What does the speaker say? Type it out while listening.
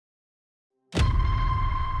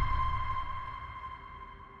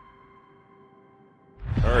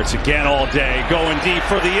Hurts again all day, going deep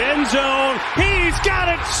for the end zone. He's got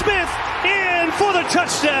it. Smith in for the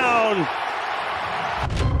touchdown.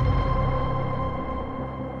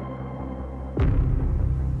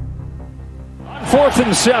 On 4th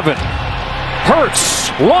and 7. Hurts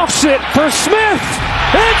lofts it for Smith.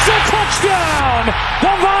 It's a touchdown.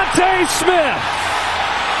 Devonta Smith.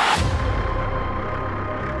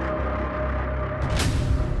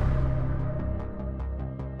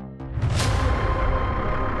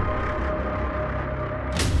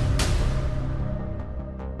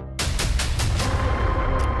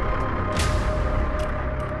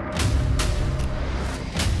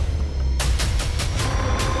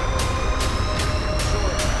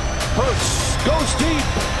 Hurts goes deep.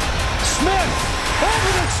 Smith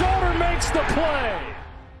over the shoulder makes the play.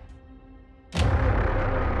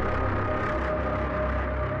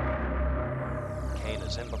 Kane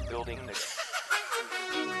is in the building.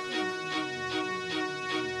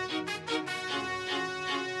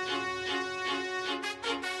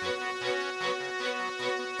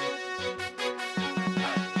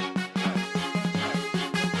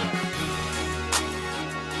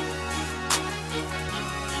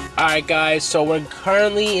 Alright guys, so we're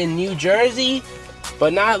currently in New Jersey,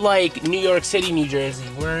 but not like New York City, New Jersey.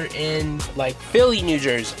 We're in like Philly, New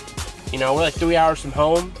Jersey. You know, we're like 3 hours from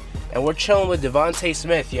home, and we're chilling with Devonta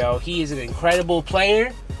Smith, yo. He is an incredible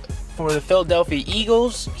player for the Philadelphia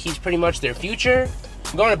Eagles. He's pretty much their future.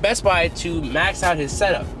 I'm going to Best Buy to max out his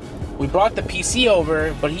setup. We brought the PC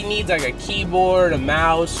over, but he needs like a keyboard, a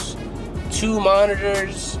mouse, 2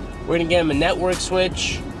 monitors. We're gonna get him a network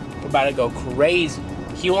switch. We're about to go crazy.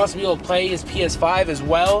 He wants to be able to play his PS5 as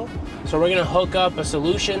well, so we're gonna hook up a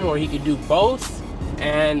solution where he can do both.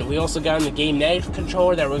 And we also got him the game net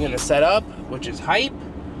controller that we're gonna set up, which is hype.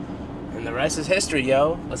 And the rest is history,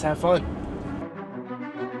 yo. Let's have fun.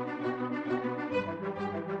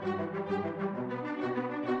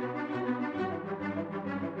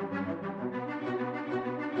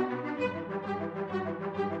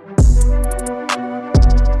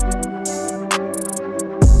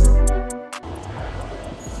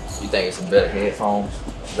 You think it's some better headphones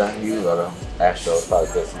that I use, or the Astro is probably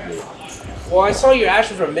best to get? Well, I saw your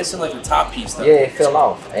Astros were missing like the top piece though. Yeah, it fell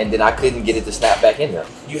off, and then I couldn't get it to snap back in there.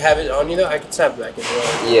 You have it on you though? I can snap it back in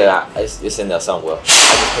there. Yeah, it's in there somewhere. I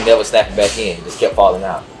just could never snap it back in. It just kept falling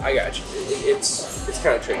out. I got you. It's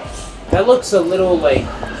kind of tricky. That looks a little like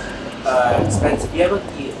expensive. You have like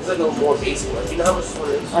it's like a little more basic one. Do you know how much this one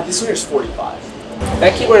is? This one is 45.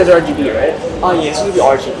 That keyboard is RGB, right? Oh yeah, it's gonna be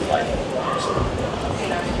RGB light.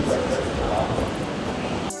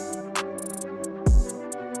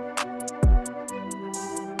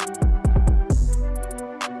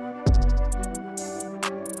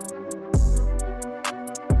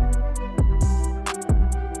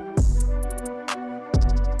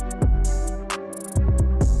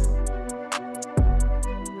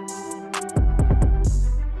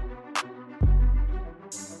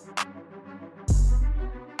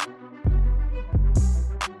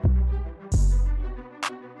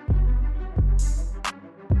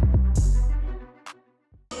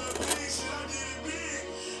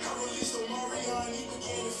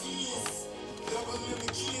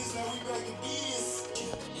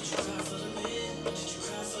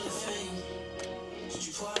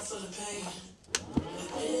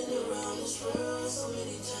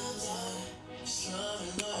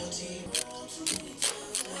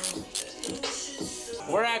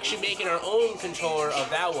 We're actually making our own controller of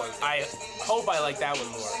that one. I hope I like that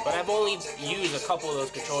one more, but I've only used a couple of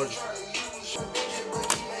those controllers.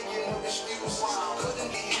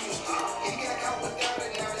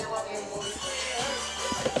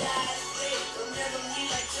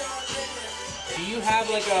 Do you have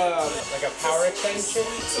like a power extension?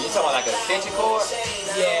 So you talking about like an extension cord?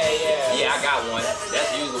 Yeah. Yeah, I got one.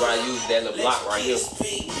 That's usually where I use that little block right here.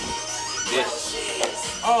 This.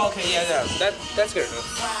 Oh, okay, yeah, that's good enough.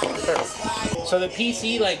 Perfect. So the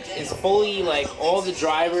PC is fully all the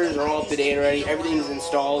drivers are all up to date already. Everything's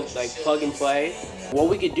installed plug and play. What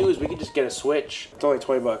we could do is we could just get a switch. It's only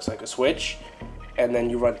 20 bucks, like a switch, and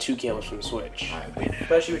then you run 2 cables from the switch.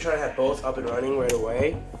 Especially if you're trying to have both up and running right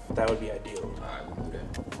away. That would be ideal.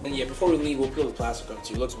 And yeah, before we leave, we'll peel the plastic off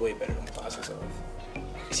too. It looks way better than the plastic stuff. You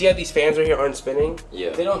see how these fans right here aren't spinning?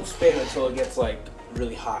 Yeah. They don't spin until it gets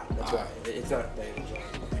really hot. That's why. It's not that enjoyable.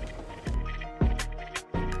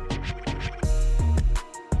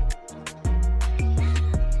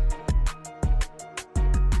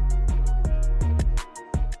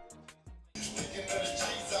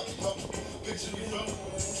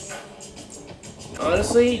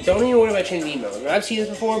 honestly, don't even worry about changing email. I've seen this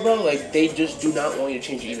before, bro. Like, they just do not want you to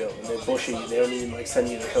change your email. And they bullshit you. They don't even, like, send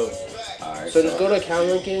you the code. Alright, So just go to account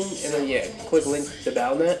linking, and then, yeah, click link to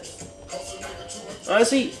Battle.net.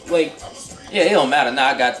 Honestly, like... Yeah, it don't matter. Nah,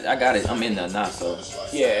 I got it. I'm in there now, so...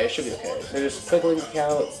 Yeah, it should be okay. So just click link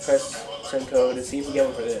account, press send code, and see if you get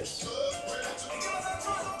one for this.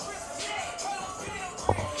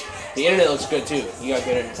 The internet looks good, too. You got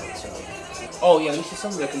good internet, so... Oh, yeah, let me see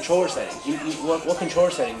some of the controller settings. What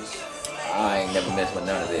controller settings? I ain't never messed with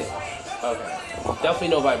none of that. Okay. Definitely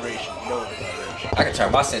no vibration. No vibration. I can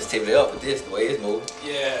turn my sensitivity up with this, the way it's moving.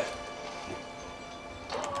 Yeah.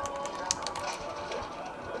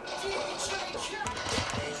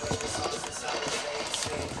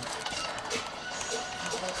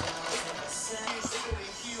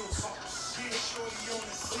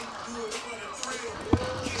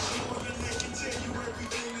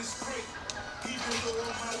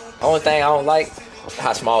 Only thing I don't like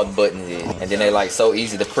how small the buttons is, and then they like so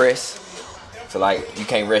easy to press. So like you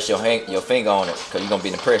can't rest your finger on it because you're gonna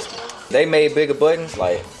be depressed. They made bigger buttons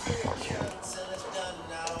like.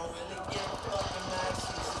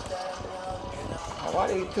 Why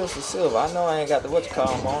did you pistol silver? I know I ain't got the what you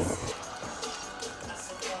call them on.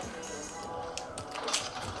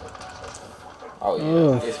 Oh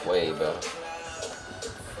yeah, it's way better.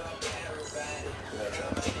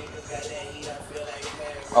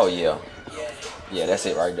 Oh yeah. Yeah, that's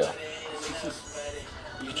it right there.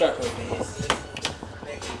 You try to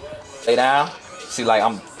lay down. See, like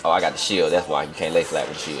I got the shield. That's why you can't lay flat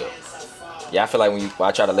with the shield. Yeah, I feel like when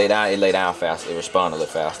I try to lay down, it lay down faster. It responds a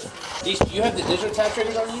little faster. You have the digital tap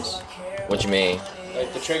triggers on these? What you mean?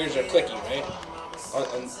 Like the triggers are clicky, right?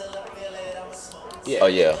 Yeah. Oh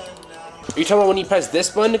yeah. Are you talking about when you press this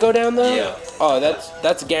button to go down though? Yeah. Oh,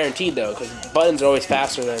 that's guaranteed though, because buttons are always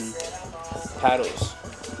faster than paddles.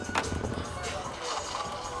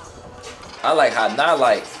 I like how not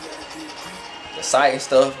like the sight and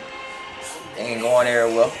stuff ain't going there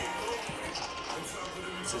well.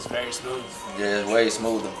 This is very smooth. Yeah, it's way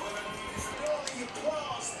smoother.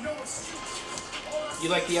 You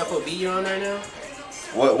like the FOB you're on right now?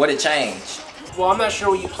 What it changed? Well, I'm not sure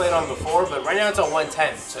what you played on before, but right now it's on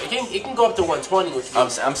 110, so it can go up to 120, which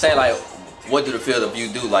means I'm saying like, what do the field of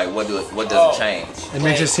view do? Like, what does it change? It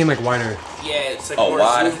makes it seem like wider. Yeah, it's like more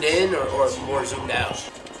wider? Zoomed in or more zoomed out.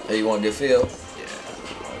 Hey, you want the field? Yeah.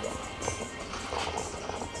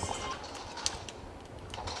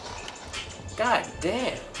 God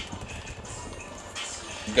damn.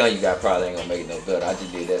 The gun you got probably ain't gonna make it no better. I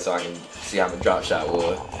just did that so I can see how my drop shot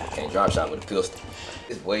was. Can't drop shot with a pistol.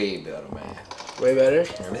 It's way better, man. Way better?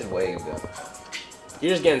 It's way better.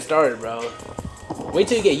 You're just getting started, bro. Wait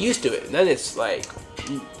till you get used to it. And then it's like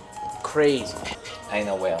crazy. Ain't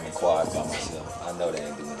no way I'm in quad by myself. I know they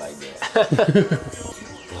ain't doing like that.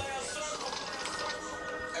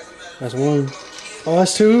 That's one. Oh,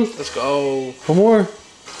 that's two. Let's go. One more.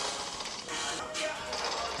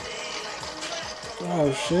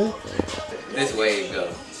 Oh shit. This way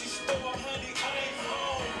better.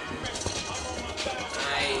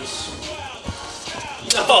 Nice.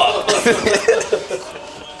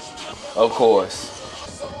 Of course.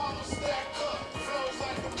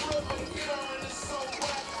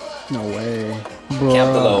 No way. Bro.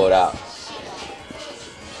 Camp the load out.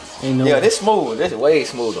 Ain't no Yeah, this smooth. This is way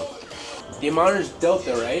smoother. The monitor's dope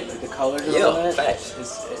though, right? Like the colors and all that. Facts.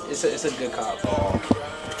 It's a good cop. I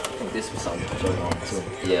think this was something to show on too.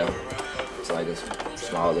 Yeah. It's like a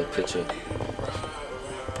small little picture.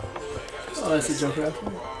 Oh, that's a Joker.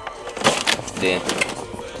 Then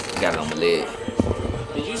got it on my leg.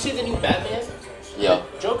 Did you see the new Batman? Yeah.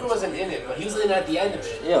 Joker wasn't in it, but he was in at the end of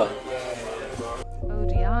it. Yeah.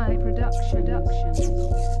 ODI production.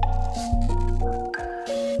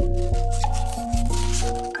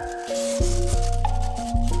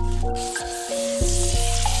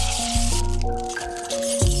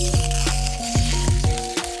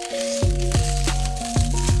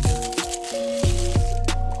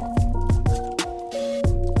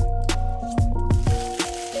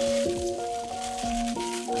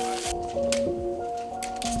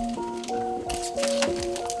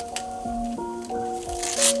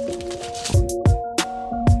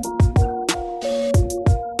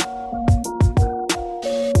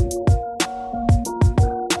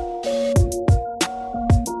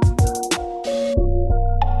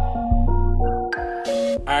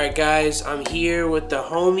 Alright guys, I'm here with the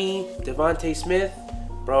homie, Devonta Smith.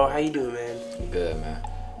 Bro, how you doing, man? Good, man.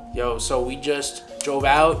 Yo, so we just drove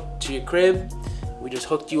out to your crib. We just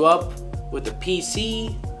hooked you up with a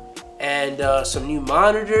PC and some new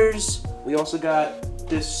monitors. We also got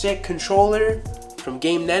this sick controller from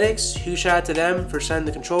GameNetics. Huge shout out to them for sending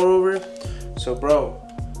the controller over. So, bro,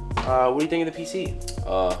 what do you think of the PC?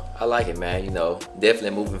 I like it, man. You know,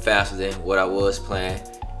 definitely moving faster than what I was playing.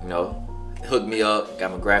 You know, hooked me up,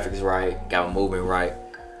 got my graphics right, got my movement right,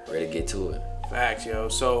 ready to get to it. Facts, yo.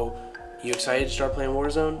 So, you excited to start playing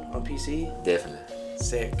Warzone on PC? Definitely.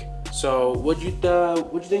 Sick. So, what'd you think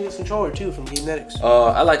of this controller too from GameNetics?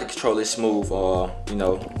 I like the controller. It's smooth. You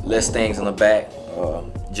know, less things on the back.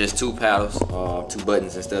 Just 2 paddles, 2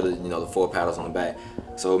 buttons instead of, you know, the 4 paddles on the back.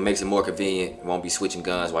 So it makes it more convenient. You won't be switching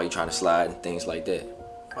guns while you're trying to slide and things like that.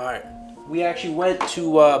 All right. We actually went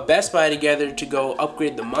to Best Buy together to go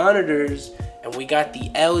upgrade the monitors, and we got the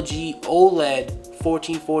LG OLED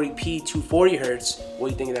 1440p 240 Hz. What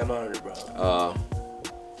do you think of that monitor, bro?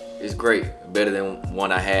 It's great. Better than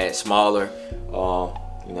one I had, smaller.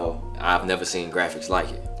 You know, I've never seen graphics like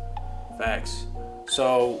it. Facts.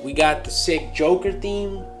 So we got the sick Joker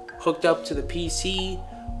theme hooked up to the PC.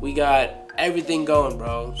 We got everything going,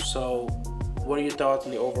 bro. So what are your thoughts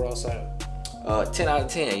on the overall setup? 10 out of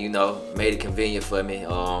 10, you know, made it convenient for me.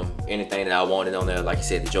 Anything that I wanted on there, like you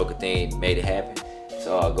said, the Joker theme made it happen.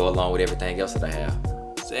 So I'll go along with everything else that I have.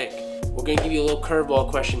 Sick. We're gonna give you a little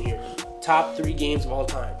curveball question here. Top 3 games of all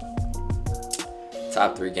time.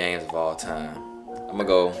 Top 3 games of all time. I'm gonna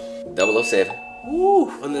go 007. Woo!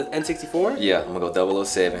 On the N64? Yeah, I'm gonna go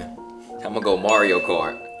 007. I'm gonna go Mario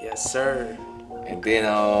Kart. Yes, sir. And then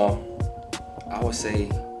I would say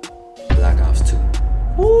Black Ops 2.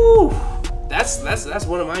 Woo! That's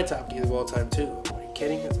one of my top games of all time too. Are you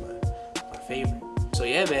kidding? That's my favorite. So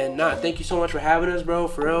yeah, man. Thank you so much for having us, bro.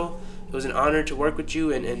 For real, it was an honor to work with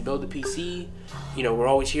you and build the PC. You know, we're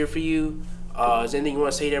always here for you. Is there anything you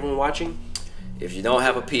want to say to everyone watching? If you don't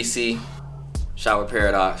have a PC, shop with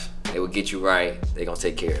Paradox. They will get you right. They're gonna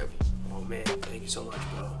take care of you. Oh man, thank you so much,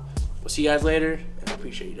 bro. We'll see you guys later. And I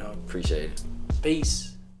appreciate you, dog. Appreciate it. Peace.